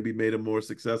could have maybe made him more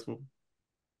successful?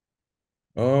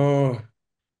 Uh,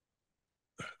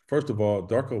 First of all,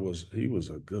 Darko was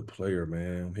a good player,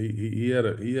 man. He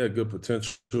had good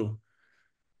potential.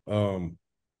 Um,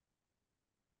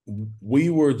 we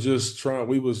were just trying.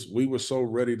 We were so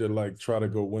ready to like try to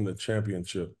go win the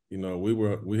championship.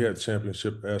 We had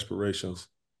championship aspirations.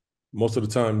 Most of the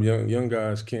time, young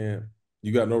guys can't.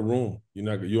 You got no room. You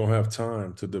don't have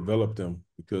time to develop them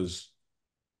because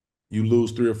you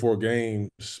lose 3 or 4 games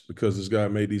because this guy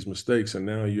made these mistakes, and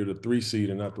now you're the 3 seed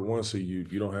and not the 1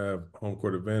 seed. You don't have home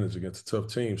court advantage against a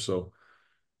tough team. So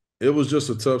it was just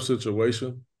a tough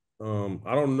situation.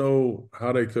 I don't know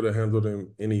how they could have handled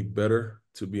him any better,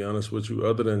 to be honest with you,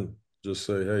 other than just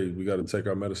say, "Hey, we got to take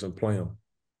our medicine, play him,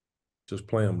 just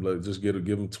play him,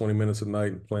 give him 20 minutes a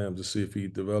night and play him to see if he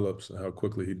develops and how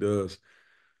quickly he does."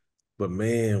 But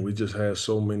man, we just had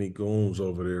so many goons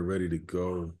over there ready to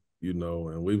go,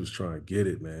 and we was trying to get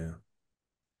it, man.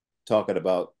 Talking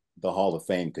about the Hall of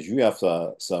Fame because you have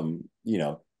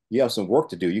you have some work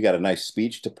to do. You got a nice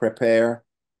speech to prepare,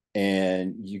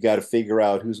 and you got to figure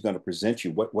out who's going to present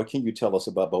you. What can you tell us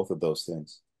about both of those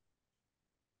things?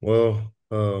 Well,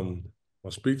 my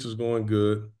speech is going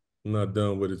good. I'm not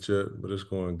done with it yet, but it's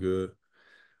going good.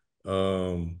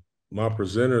 My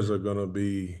presenters are gonna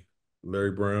be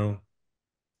Larry Brown,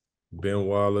 Ben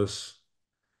Wallace,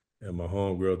 and my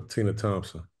homegirl Tina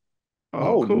Thompson.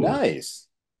 Oh, Oh, cool. nice.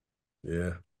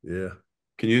 Yeah, yeah.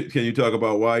 Can you talk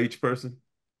about why each person?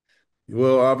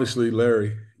 Well, obviously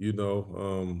Larry.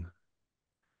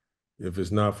 If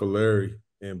it's not for Larry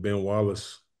and Ben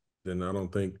Wallace, then I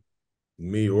don't think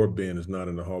me or Ben is not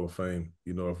in the Hall of Fame.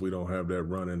 If we don't have that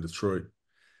run in Detroit,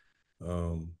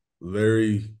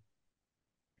 Larry,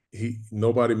 he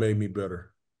nobody made me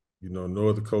better. No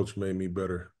other coach made me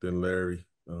better than Larry.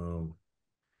 Uh,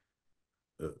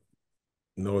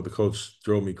 no other coach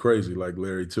drove me crazy like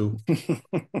Larry too.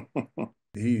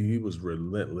 He was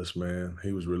relentless, man.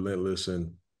 He was relentless,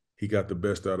 and he got the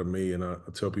best out of me. And I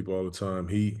tell people all the time,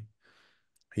 he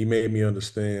made me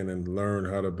understand and learn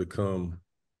how to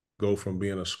go from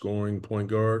being a scoring point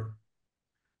guard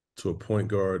to a point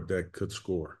guard that could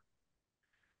score,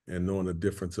 and knowing the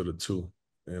difference of the two.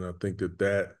 And I think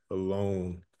that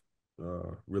alone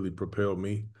really propelled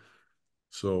me.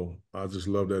 So I just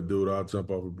love that dude. I'll jump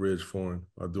off a bridge for him.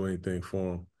 I'll do anything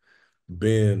for him.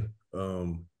 Ben,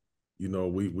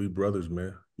 we brothers,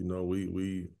 man.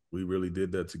 We really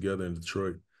did that together in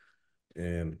Detroit,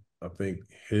 and I think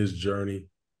his journey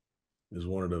is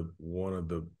one of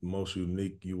the most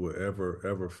unique you will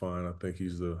ever find. I think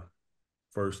he's the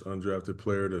first undrafted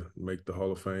player to make the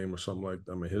Hall of Fame or something like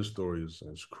that. I mean, his story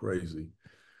is crazy.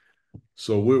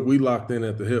 So we locked in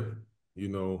at the hip,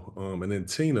 and then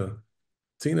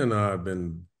Tina and I have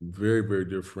been very, very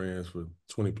dear friends for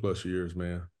 20 plus years,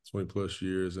 man. 20 plus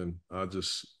years. And I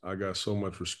got so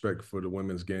much respect for the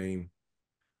women's game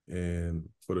and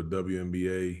for the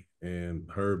WNBA and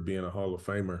her being a Hall of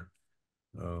Famer.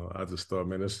 I just thought,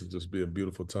 man, this would just be a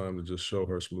beautiful time to just show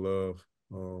her some love.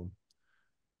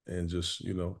 And just,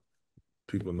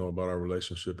 people know about our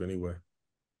relationship anyway.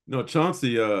 No,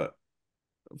 Chauncey,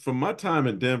 from my time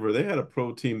in Denver, they had a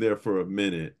pro team there for a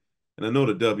minute. And I know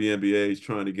the WNBA is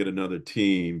trying to get another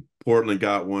team. Portland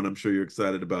got one. I'm sure you're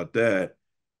excited about that.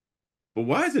 But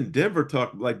why isn't Denver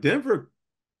talking? Like Denver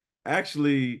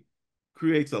actually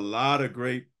creates a lot of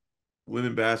great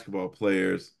women basketball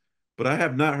players, but I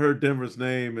have not heard Denver's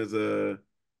name as a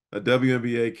a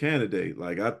WNBA candidate.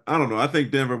 Like I don't know. I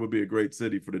think Denver would be a great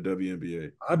city for the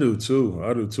WNBA. I do too.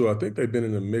 I do too. I think they've been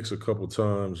in the mix a couple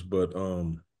times, but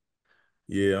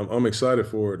yeah, I'm excited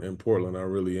for it in Portland. I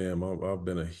really am. I've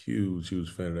been a huge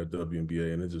fan of that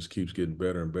WNBA, and it just keeps getting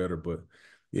better and better. But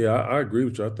yeah, I agree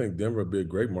with you. I think Denver would be a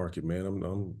great market, man.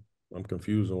 I'm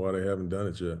confused on why they haven't done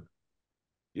it yet.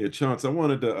 Yeah, Chance, I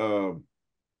wanted to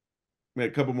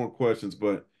make a couple more questions,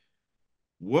 but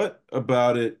what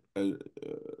about it?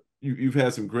 You've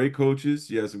had some great coaches.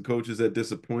 You had some coaches that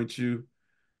disappoint you.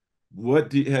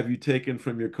 Have you taken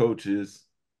from your coaches,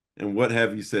 and what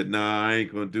have you said? Nah, I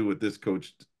ain't gonna do what this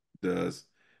coach does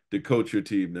to coach your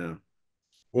team now.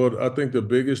 Well, I think the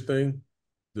biggest thing,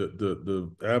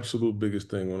 the absolute biggest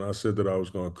thing, when I said that I was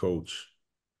going to coach,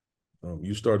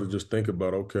 you start to just think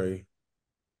about, okay,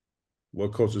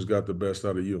 what coaches got the best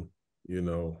out of you, you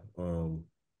know,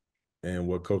 and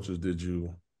what coaches did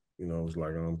you, it was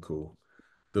like, I'm cool.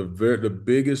 The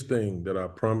biggest thing that I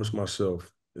promised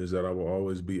myself is that I will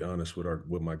always be honest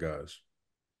with my guys.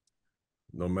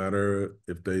 No matter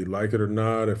if they like it or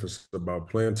not, if it's about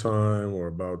playing time or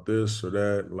about this or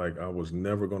that, like I was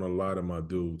never gonna lie to my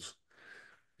dudes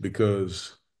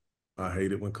because I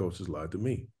hate it when coaches lied to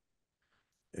me.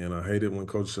 And I hate it when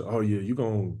coaches say, oh yeah, you're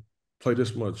gonna play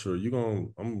this much, or I'm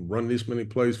gonna run this many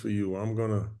plays for you, or I'm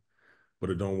gonna, but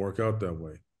it don't work out that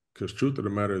way. Because truth of the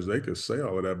matter is they could say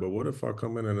all of that, but what if I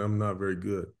come in and I'm not very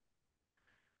good?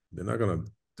 They're not gonna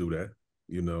do that,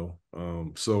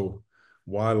 So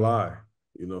why lie?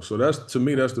 So that's to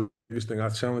me, that's the biggest thing. I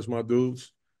challenge my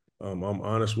dudes. I'm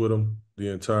honest with them the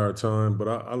entire time, but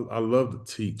I love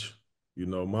to teach.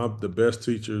 The best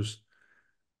teachers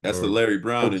That's the are Larry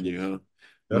Brown in coaches. you, huh?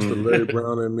 That's the Larry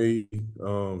Brown in me.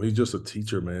 He's just a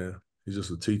teacher, man. He's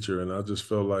just a teacher, and I just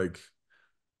felt like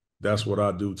that's what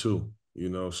I do too.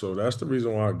 So that's the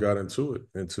reason why I got into it.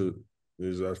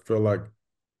 Is I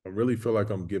really feel like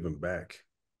I'm giving back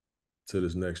to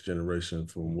this next generation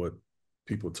from what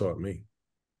people taught me.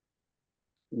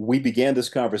 We began this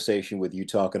conversation with you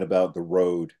talking about the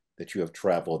road that you have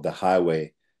traveled, the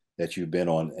highway that you've been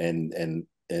on, and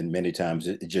many times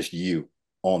it's just you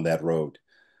on that road.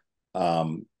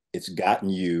 It's gotten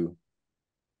you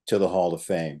to the Hall of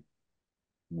Fame.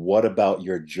 What about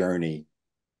your journey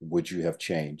would you have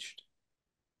changed?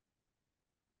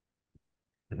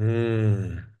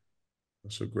 Mm,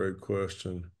 that's a great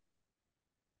question.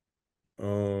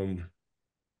 Um,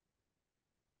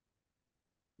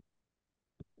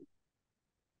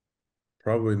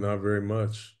 Probably not very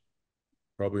much.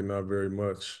 Probably not very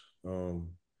much.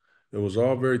 It was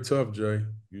all very tough, Jay.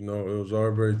 It was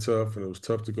all very tough, and it was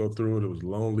tough to go through it. It was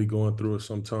lonely going through it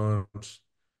sometimes.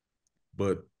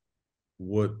 But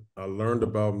what I learned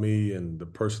about me and the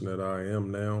person that I am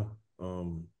now,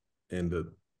 and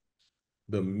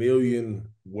the million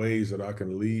ways that I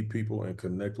can lead people and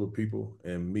connect with people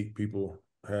and meet people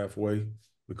halfway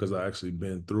because I actually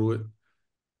been through it,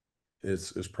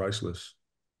 it's priceless.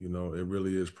 It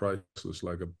really is priceless.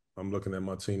 Like I'm looking at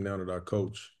my team now that I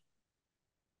coach.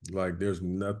 Like there's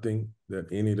nothing that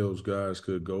any of those guys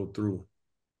could go through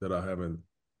that I haven't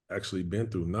actually been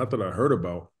through. Not that I heard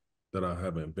about, that I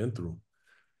haven't been through.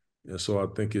 And so I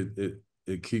think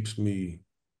it keeps me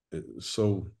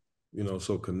so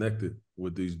so connected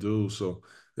with these dudes. So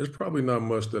there's probably not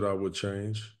much that I would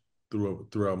change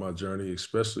throughout my journey,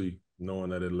 especially knowing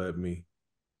that it led me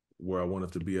where I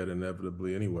wanted to be at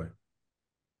inevitably anyway.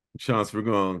 Chance, we're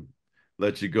going to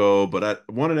let you go, but I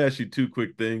wanted to ask you two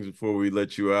quick things before we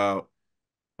let you out.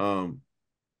 Um,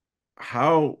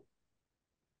 how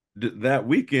that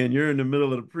weekend, you're in the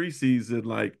middle of the preseason,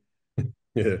 like,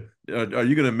 Yeah. are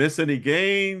you going to miss any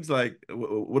games? Like,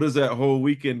 what is that whole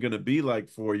weekend going to be like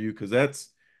for you? Because I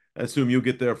assume you'll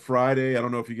get there Friday. I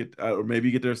don't know if you get, or maybe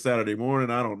you get there Saturday morning.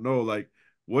 I don't know. Like,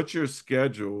 what's your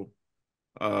schedule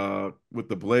with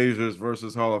the Blazers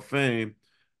versus Hall of Fame?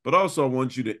 But also, I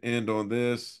want you to end on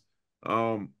this.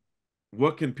 Um,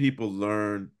 what can people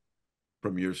learn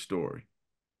from your story?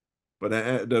 But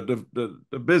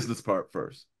the business part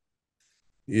first.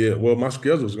 Yeah, well, my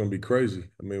schedule is going to be crazy.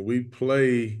 I mean, we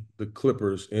play the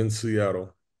Clippers in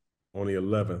Seattle on the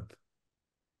 11th.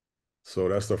 So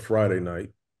that's the Friday night.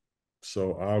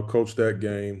 So I'll coach that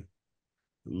game,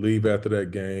 leave after that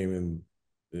game, and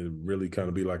it really kind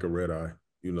of be like a red eye,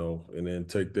 and then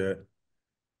take that.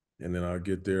 And then I'll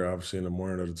get there, obviously, in the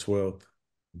morning of the 12th,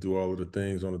 do all of the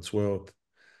things on the 12th.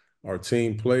 Our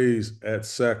team plays at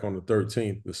SAC on the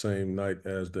 13th, the same night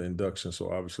as the induction.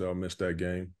 So obviously, I'll miss that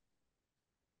game.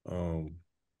 And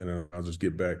then I'll just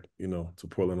get back, to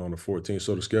Portland on the 14th.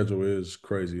 So the schedule is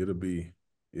crazy. It'll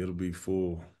be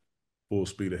full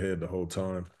speed ahead the whole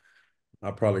time.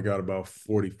 I probably got about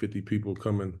 40, 50 people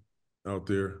coming out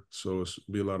there. So it's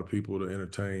be a lot of people to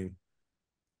entertain.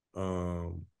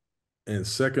 And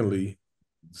secondly,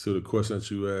 to the question that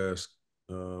you asked,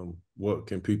 what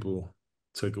can people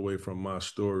take away from my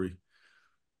story?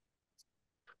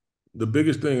 The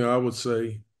biggest thing I would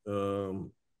say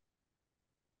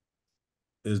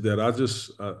is that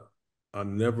I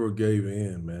never gave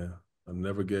in, man. I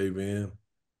never gave in.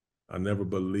 I never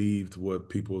believed what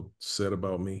people said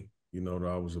about me, that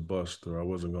I was a bust or I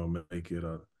wasn't gonna make it.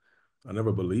 I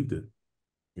never believed it.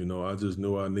 I just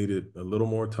knew I needed a little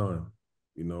more time.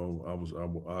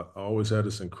 I always had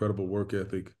this incredible work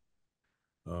ethic.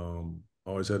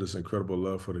 Always had this incredible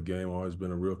love for the game. Always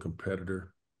been a real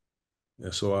competitor,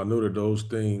 and so I knew that those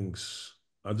things.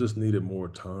 I just needed more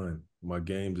time. My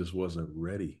game just wasn't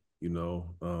ready.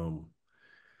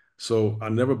 So I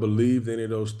never believed any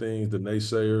of those things. The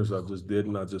naysayers, I just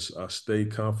didn't. I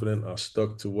stayed confident. I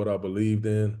stuck to what I believed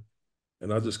in,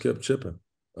 and I just kept chipping.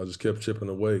 I just kept chipping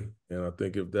away. And I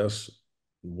think if that's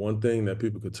one thing that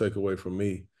people could take away from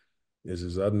me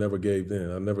is I never gave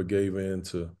in. I never gave in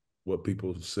to what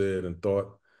people said and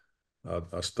thought.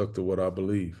 I stuck to what I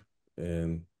believe,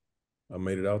 and I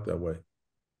made it out that way.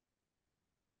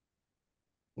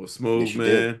 Well, smooth, Yes, you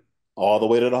did. man. All the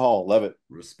way to the hall. Love it.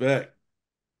 Respect.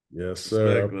 Yes, sir.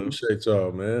 I Respect, man. appreciate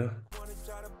y'all, man.